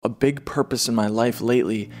big purpose in my life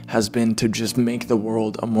lately has been to just make the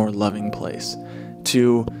world a more loving place,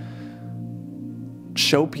 to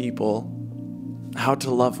show people how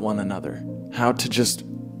to love one another, how to just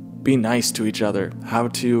be nice to each other, how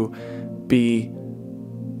to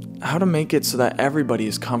make it so that everybody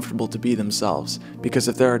is comfortable to be themselves. Because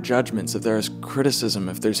if there are judgments, if there's criticism,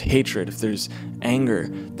 if there's hatred, if there's anger,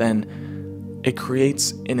 then it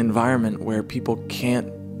creates an environment where people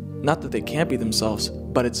not that they can't be themselves,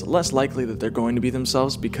 but it's less likely that they're going to be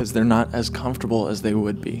themselves because they're not as comfortable as they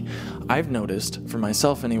would be. I've noticed, for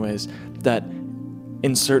myself anyways, that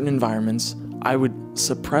in certain environments, I would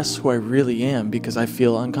suppress who I really am because I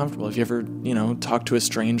feel uncomfortable. If you ever, talk to a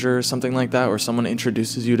stranger or something like that, or someone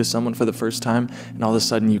introduces you to someone for the first time, and all of a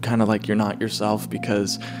sudden you kind of like you're not yourself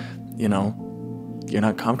because, you're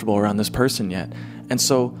not comfortable around this person yet. And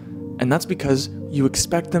that's because you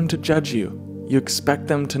expect them to judge you. You expect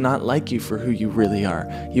them to not like you for who you really are.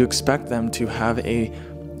 You expect them to have a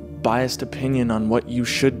biased opinion on what you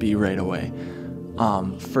should be right away.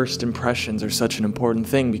 First impressions are such an important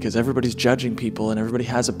thing because everybody's judging people and everybody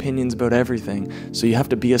has opinions about everything. So you have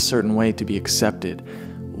to be a certain way to be accepted.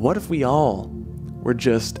 What if we all were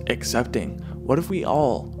just accepting? What if we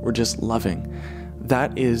all were just loving?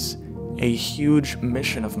 That is a huge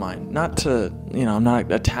mission of mine. Not to, I'm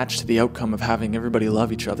not attached to the outcome of having everybody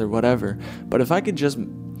love each other, whatever. But if I could just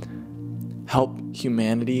help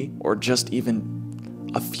humanity, or just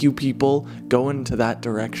even a few people, go into that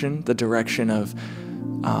direction, the direction of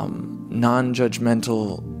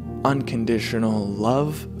non-judgmental, unconditional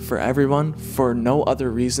love for everyone, for no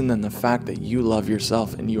other reason than the fact that you love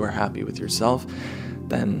yourself and you are happy with yourself,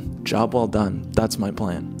 then job well done. That's my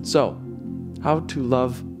plan. So, how to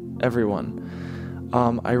love everyone.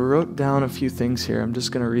 I wrote down a few things here. I'm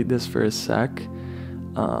just going to read this for a sec.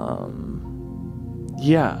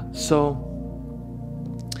 So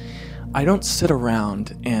I don't sit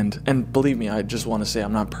around and believe me, I just want to say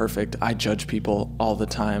I'm not perfect. I judge people all the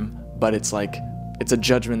time, but it's a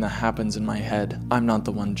judgment that happens in my head. I'm not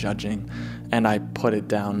the one judging, and I put it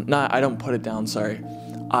down. No, I don't put it down, sorry.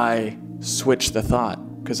 I switch the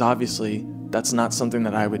thought, because obviously that's not something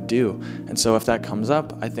that I would do. And so if that comes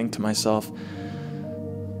up, I think to myself,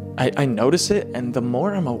 I notice it, and the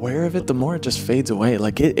more I'm aware of it, the more it just fades away.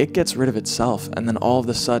 Like it gets rid of itself, and then all of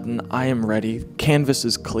a sudden I am ready, canvas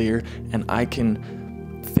is clear, and I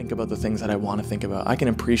can think about the things that I want to think about. I can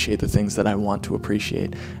appreciate the things that I want to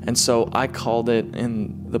appreciate. And so I called it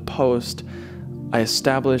in the post, I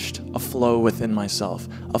established a flow within myself.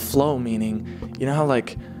 A flow meaning, how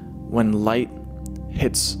like when light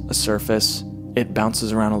hits a surface, it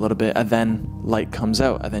bounces around a little bit, and then light comes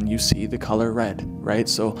out, and then you see the color red, right?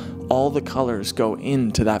 So all the colors go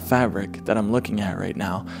into that fabric that I'm looking at right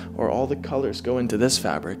now, or all the colors go into this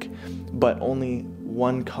fabric, but only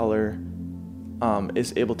one color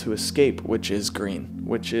is able to escape, which is green,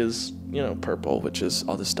 which is, purple, which is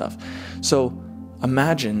all this stuff. So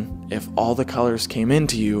imagine if all the colors came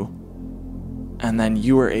into you, and then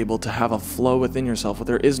you were able to have a flow within yourself where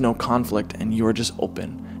there is no conflict, and you are just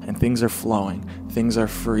open. And things are flowing, things are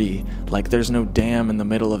free, like there's no dam in the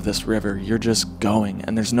middle of this river, you're just going,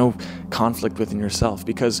 and there's no conflict within yourself.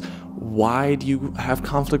 Because why do you have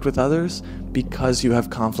conflict with others? Because you have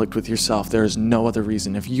conflict with yourself. There is no other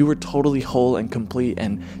reason. If you were totally whole and complete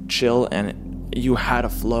and chill, and you had a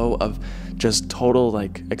flow of just total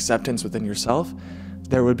acceptance within yourself,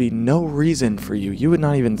 there would be no reason for you. You would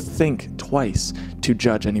not even think twice to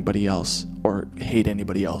judge anybody else or hate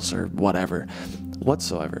anybody else or whatever.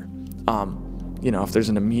 Whatsoever. If there's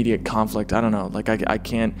an immediate conflict, I don't know, I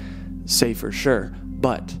can't say for sure,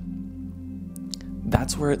 but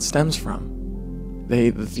that's where it stems from.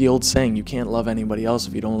 The old saying, you can't love anybody else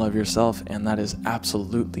if you don't love yourself, and that is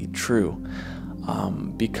absolutely true,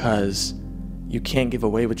 because you can't give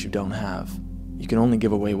away what you don't have. You can only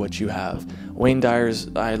give away what you have. Wayne Dyer's,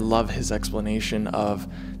 I love his explanation of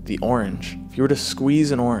the orange. If you were to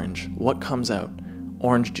squeeze an orange, what comes out?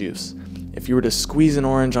 Orange juice. If you were to squeeze an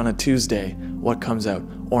orange on a Tuesday, what comes out?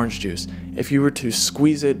 Orange juice. If you were to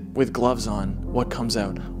squeeze it with gloves on, what comes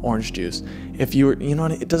out? Orange juice. If you were,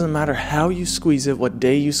 it doesn't matter how you squeeze it, what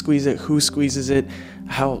day you squeeze it, who squeezes it,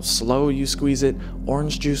 how slow you squeeze it,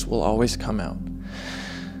 orange juice will always come out.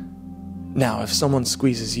 Now, if someone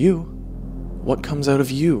squeezes you, what comes out of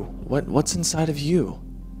you? What's inside of you?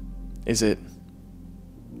 Is it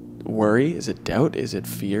worry? Is it doubt? Is it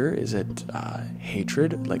fear? Is it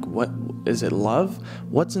hatred? What is it? Love?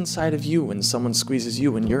 What's inside of you when someone squeezes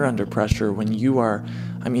you, when you're under pressure, when you are,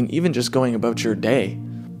 even just going about your day?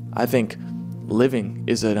 I think living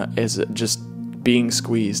is just being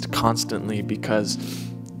squeezed constantly, because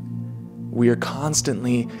We are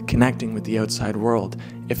constantly connecting with the outside world.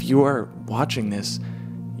 If you are watching this,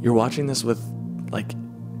 you're watching this with, like,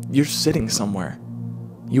 you're sitting somewhere.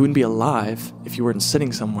 You wouldn't be alive if you weren't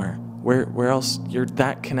sitting somewhere. Where else? You're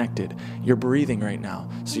that connected. You're breathing right now,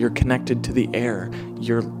 so you're connected to the air.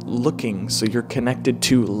 You're looking, so you're connected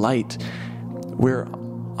to light. We're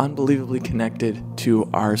unbelievably connected to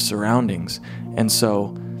our surroundings. And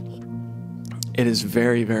so it is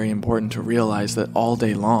very, very important to realize that all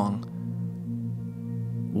day long,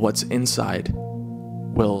 what's inside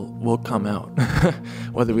will come out,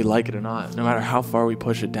 whether we like it or not. No matter how far we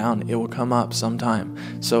push it down, it will come up sometime.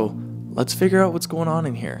 So let's figure out what's going on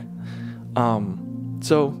in here.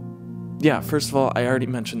 First of all, I already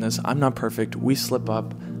mentioned this. I'm not perfect. We slip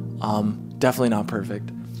up. Definitely not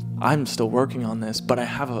perfect. I'm still working on this, but I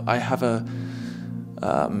have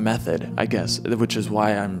a method, I guess, which is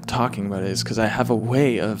why I'm talking about it, is because I have a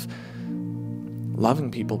way of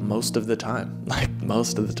loving people most of the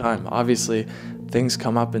time. Obviously, things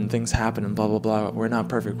come up and things happen and blah, blah, blah. We're not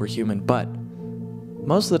perfect. We're human. But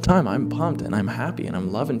most of the time, I'm pumped and I'm happy and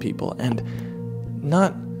I'm loving people. And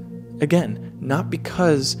not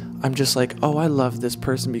because I'm just like, oh, I love this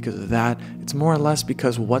person because of that. It's more or less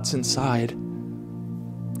because what's inside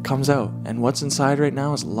comes out. And what's inside right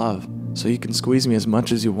now is love. So you can squeeze me as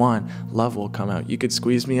much as you want. Love will come out. You could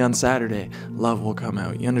squeeze me on Saturday. Love will come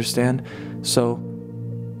out. You understand? So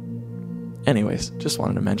anyways, just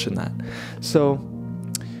wanted to mention that. So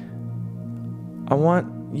I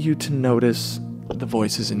want you to notice the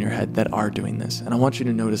voices in your head that are doing this. And I want you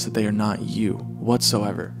to notice that they are not you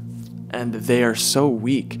whatsoever. And they are so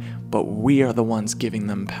weak, but we are the ones giving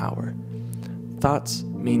them power. Thoughts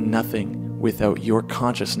mean nothing without your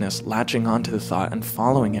consciousness latching onto the thought and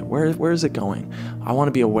following it. Where is it going? I want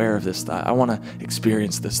to be aware of this thought. I want to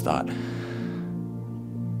experience this thought.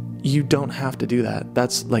 You don't have to do that.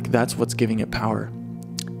 That's what's giving it power.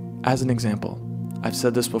 As an example, I've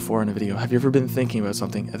said this before in a video. Have you ever been thinking about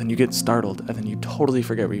something and then you get startled and then you totally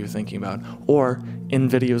forget what you're thinking about? Or in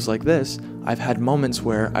videos like this, I've had moments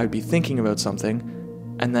where I'd be thinking about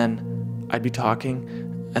something and then I'd be talking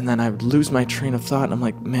and then I would lose my train of thought and I'm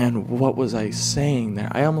like, man, what was I saying there?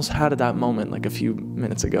 I almost had that moment like a few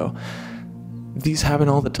minutes ago. These happen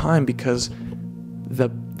all the time because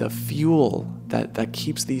the fuel that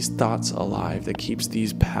keeps these thoughts alive, that keeps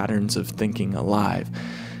these patterns of thinking alive,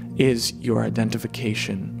 is your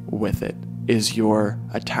identification with it, is your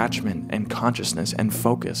attachment and consciousness and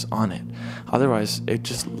focus on it. Otherwise, it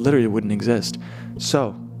just literally wouldn't exist.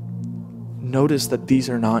 So notice that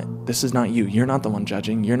this is not you. You're not the one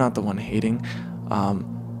judging. You're not the one hating.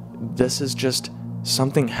 This is just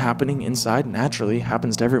something happening inside, naturally,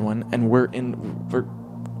 happens to everyone, and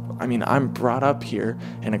I'm brought up here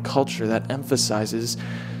in a culture that emphasizes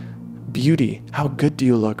beauty. How good do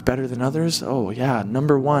you look? Better than others? Oh yeah,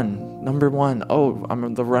 number one. Oh,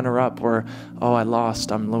 I'm the runner-up. Or, oh, I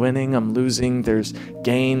lost. I'm winning. I'm losing. There's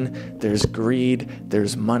gain. There's greed.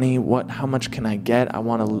 There's money. How much can I get? I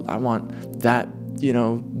want that,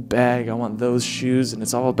 bag. I want those shoes. And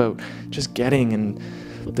it's all about just getting. And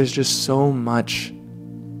there's just so much.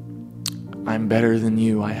 I'm better than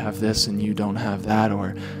you. I have this and you don't have that.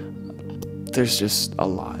 Or there's just a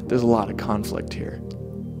lot. There's a lot of conflict here.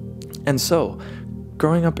 And so,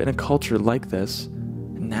 growing up in a culture like this,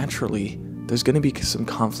 naturally, there's going to be some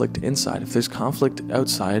conflict inside. If there's conflict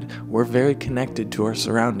outside, we're very connected to our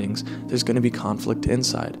surroundings. There's going to be conflict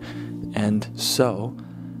inside. And so,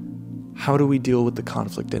 how do we deal with the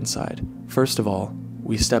conflict inside? First of all,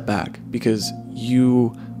 we step back, because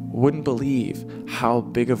you wouldn't believe how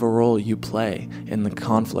big of a role you play in the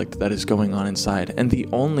conflict that is going on inside. And the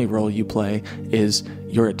only role you play is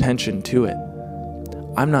your attention to it.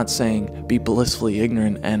 I'm not saying be blissfully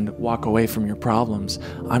ignorant and walk away from your problems.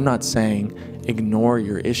 I'm not saying ignore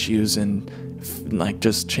your issues and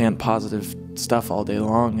just chant positive stuff all day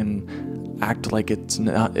long and act like it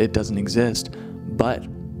doesn't exist. But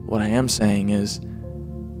what I am saying is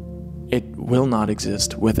it will not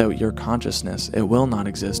exist without your consciousness. It will not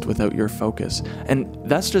exist without your focus. And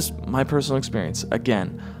that's just my personal experience.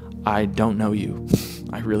 Again, I don't know you.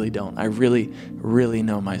 I really don't. I really, really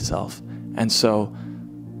know myself. And so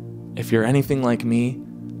if you're anything like me,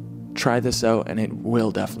 try this out and it will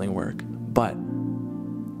definitely work. But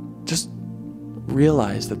just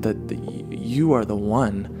realize that you are the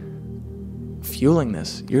one fueling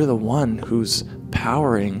this. You're the one who's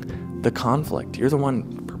powering the conflict. You're the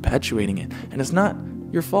one perpetuating it. And it's not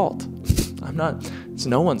your fault. It's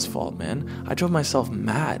no one's fault, man. I drove myself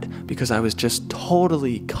mad because I was just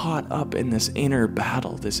totally caught up in this inner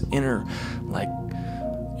battle, this inner,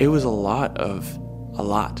 it was a lot of a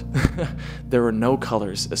lot. There were no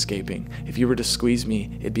colors escaping. If you were to squeeze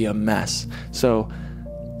me, it'd be a mess. So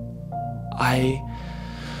I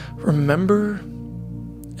remember,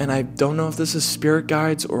 and I don't know if this is spirit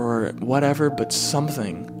guides or whatever, but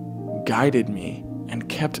something guided me and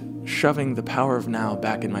kept shoving The Power of Now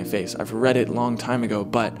back in my face. I've read it a long time ago,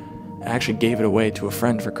 but I actually gave it away to a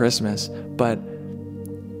friend for Christmas, but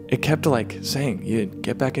it kept like saying, you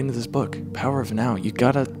get back into this book, Power of Now.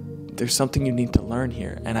 There's something you need to learn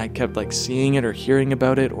here. And I kept like seeing it or hearing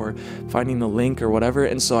about it or finding the link or whatever.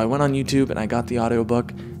 And so I went on YouTube and I got the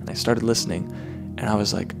audiobook and I started listening. And I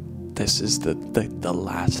was like, this is the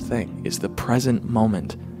last thing, is the present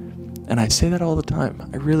moment. And I say that all the time.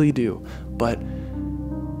 I really do. But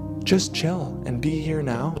just chill and be here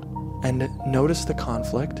now and notice the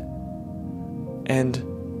conflict. And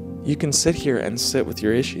you can sit here and sit with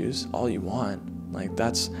your issues all you want. Like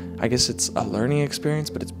I guess it's a learning experience,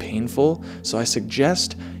 but it's painful. So I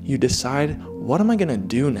suggest you decide, what am I gonna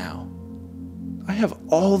do now? I have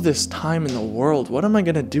all this time in the world. What am I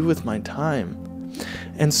gonna do with my time?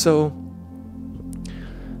 And so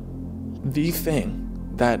the thing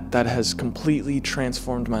that has completely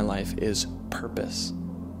transformed my life is purpose.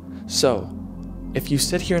 So if you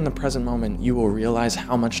sit here in the present moment, you will realize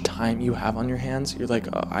how much time you have on your hands. You're like,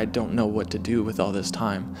 oh, I don't know what to do with all this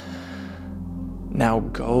time. Now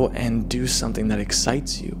go and do something that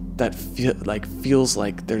excites you, that feels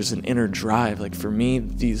like there's an inner drive. Like for me,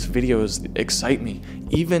 these videos excite me.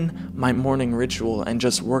 Even my morning ritual and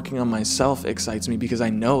just working on myself excites me, because I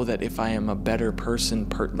know that if I am a better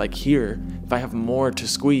person, here, if I have more to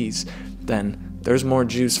squeeze, then there's more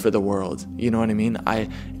juice for the world. You know what I mean?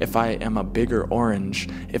 If I am a bigger orange,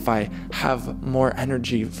 if I have more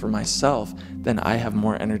energy for myself, then I have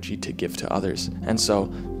more energy to give to others. And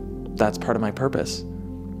so that's part of my purpose.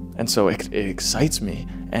 And so it excites me.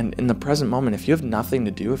 And in the present moment, if you have nothing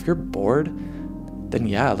to do, if you're bored, then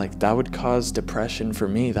yeah, like that would cause depression for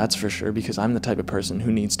me, that's for sure, because I'm the type of person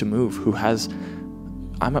who needs to move,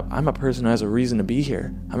 I'm a person who has a reason to be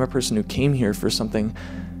here. I'm a person who came here for something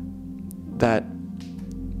that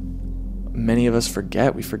many of us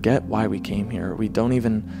forget. We forget why we came here. We don't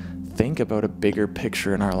even think about a bigger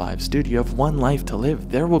picture in our lives. Dude, you have one life to live.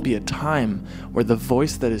 There will be a time where the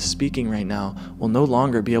voice that is speaking right now will no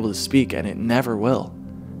longer be able to speak, and it never will,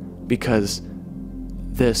 because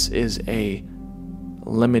this is a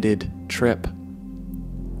limited trip.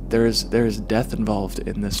 There is death involved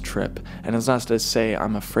in this trip. And it's not to say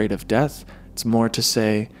I'm afraid of death. It's more to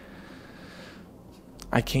say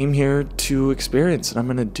I came here to experience, and I'm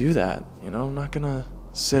going to do that. I'm not going to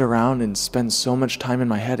sit around and spend so much time in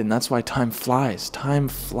my head. And that's why time flies. Time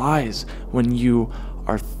flies when you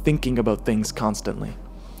are thinking about things constantly.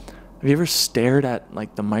 Have you ever stared at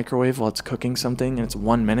like the microwave while it's cooking something and it's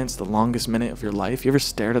 1 minute, it's the longest minute of your life? You ever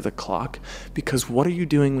stared at the clock? Because what are you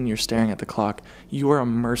doing when you're staring at the clock? You are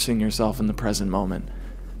immersing yourself in the present moment,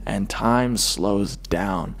 and time slows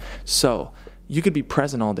down. So you could be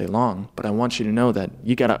present all day long, but I want you to know that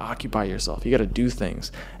you got to occupy yourself. You got to do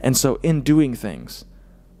things. And so in doing things,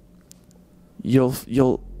 you'll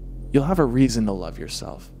have a reason to love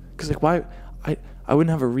yourself. Because like, why I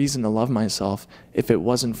wouldn't have a reason to love myself if it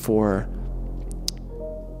wasn't for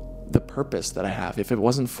the purpose that I have. If it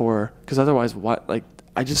wasn't for, because otherwise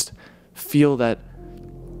I just feel that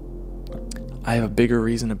I have a bigger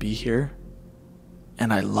reason to be here,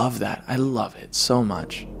 and I love that. I love it so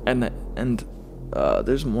much. And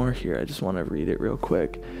there's more here. I just want to read it real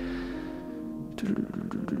quick.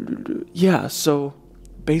 Yeah, so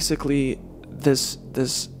basically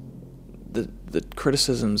the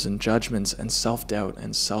criticisms and judgments and self-doubt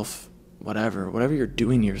and whatever you're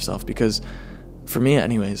doing to yourself, because for me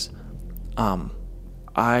anyways,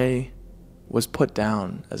 I was put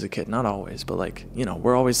down as a kid. Not always, but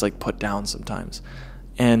we're always put down sometimes.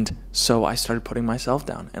 And so I started putting myself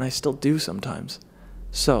down, and I still do sometimes.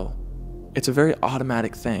 So it's a very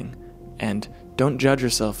automatic thing, and don't judge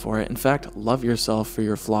yourself for it. In fact, love yourself for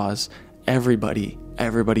your flaws. Everybody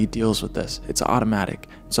deals with this. It's automatic.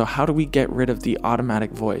 So how do we get rid of the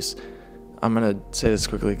automatic voice? I'm going to say this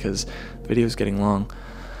quickly because the video is getting long.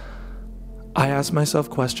 I ask myself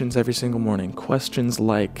questions every single morning. Questions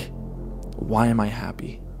like, why am I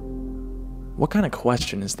happy? What kind of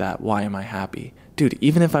question is that? Why am I happy? Dude,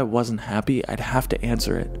 even if I wasn't happy, I'd have to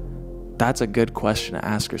answer it. That's a good question to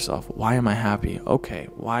ask yourself. Why am I happy? Okay,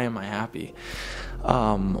 why am I happy?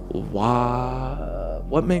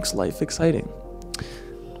 What makes life exciting?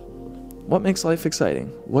 What makes life exciting?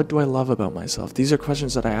 What do I love about myself? These are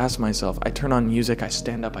questions that I ask myself. I turn on music, I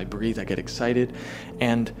stand up, I breathe, I get excited,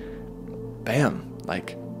 and bam,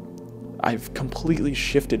 I've completely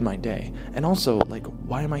shifted my day. And also, like,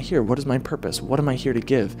 why am I here? What is my purpose? What am I here to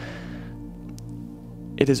give?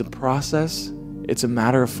 It is a process. It's a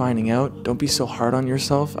matter of finding out. Don't be so hard on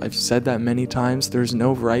yourself. I've said that many times. There's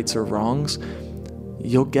no rights or wrongs.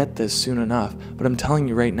 You'll get this soon enough. But I'm telling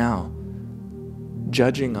you right now,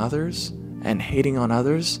 judging others and hating on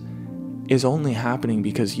others is only happening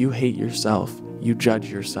because you hate yourself. You judge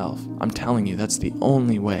yourself. I'm telling you, that's the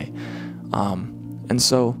only way. And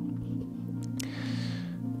so,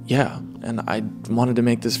 yeah, and I wanted to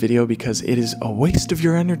make this video because it is a waste of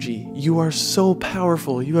your energy. You are so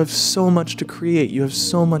powerful. You have so much to create. You have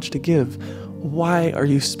so much to give. Why are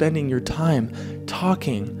you spending your time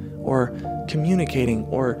talking or communicating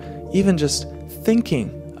or even just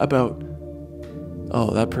thinking about,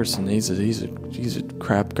 oh, that person, he's a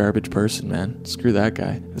crap garbage person, man. Screw that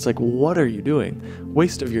guy. It's like, what are you doing?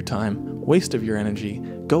 Waste of your time, waste of your energy.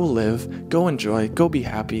 Go live, go enjoy, go be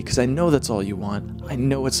happy, because I know that's all you want. I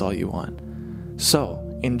know it's all you want. So,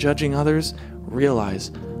 in judging others,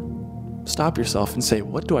 realize, stop yourself and say,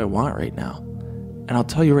 what do I want right now? And I'll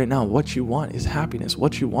tell you right now, what you want is happiness.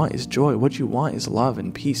 What you want is joy. What you want is love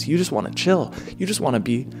and peace. You just want to chill. You just want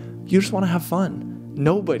to have fun.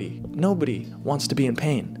 Nobody wants to be in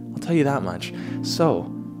pain. I'll tell you that much. So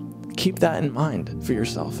keep that in mind for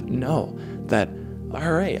yourself. Know that,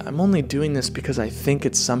 all right, I'm only doing this because I think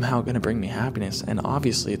it's somehow going to bring me happiness. And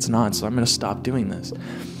obviously it's not, so I'm going to stop doing this.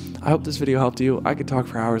 I hope this video helped you. I could talk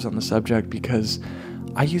for hours on the subject because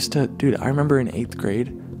I used to, I remember in 8th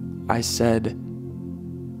grade, I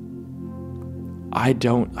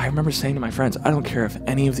remember saying to my friends, I don't care if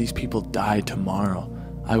any of these people die tomorrow.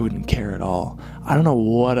 I wouldn't care at all. I don't know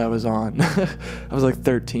what I was on. I was like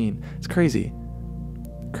 13. It's crazy.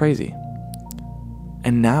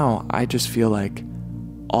 And now I just feel like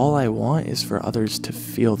all I want is for others to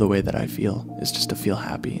feel the way that I feel, is just to feel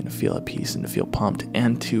happy and to feel at peace and to feel pumped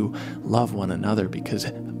and to love one another. Because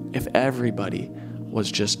if everybody was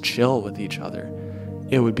just chill with each other,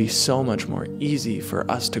 it would be so much more easy for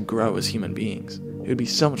us to grow as human beings. It would be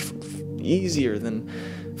so much easier than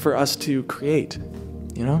for us to create,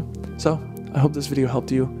 you know? So I hope this video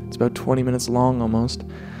helped you. It's about 20 minutes long almost.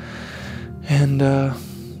 And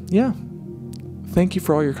yeah, thank you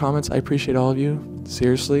for all your comments. I appreciate all of you.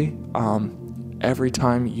 Seriously, every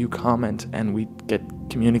time you comment and we get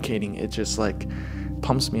communicating, it just like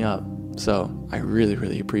pumps me up. So I really,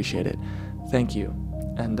 really appreciate it. Thank you.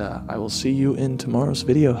 And I will see you in tomorrow's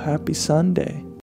video. Happy Sunday.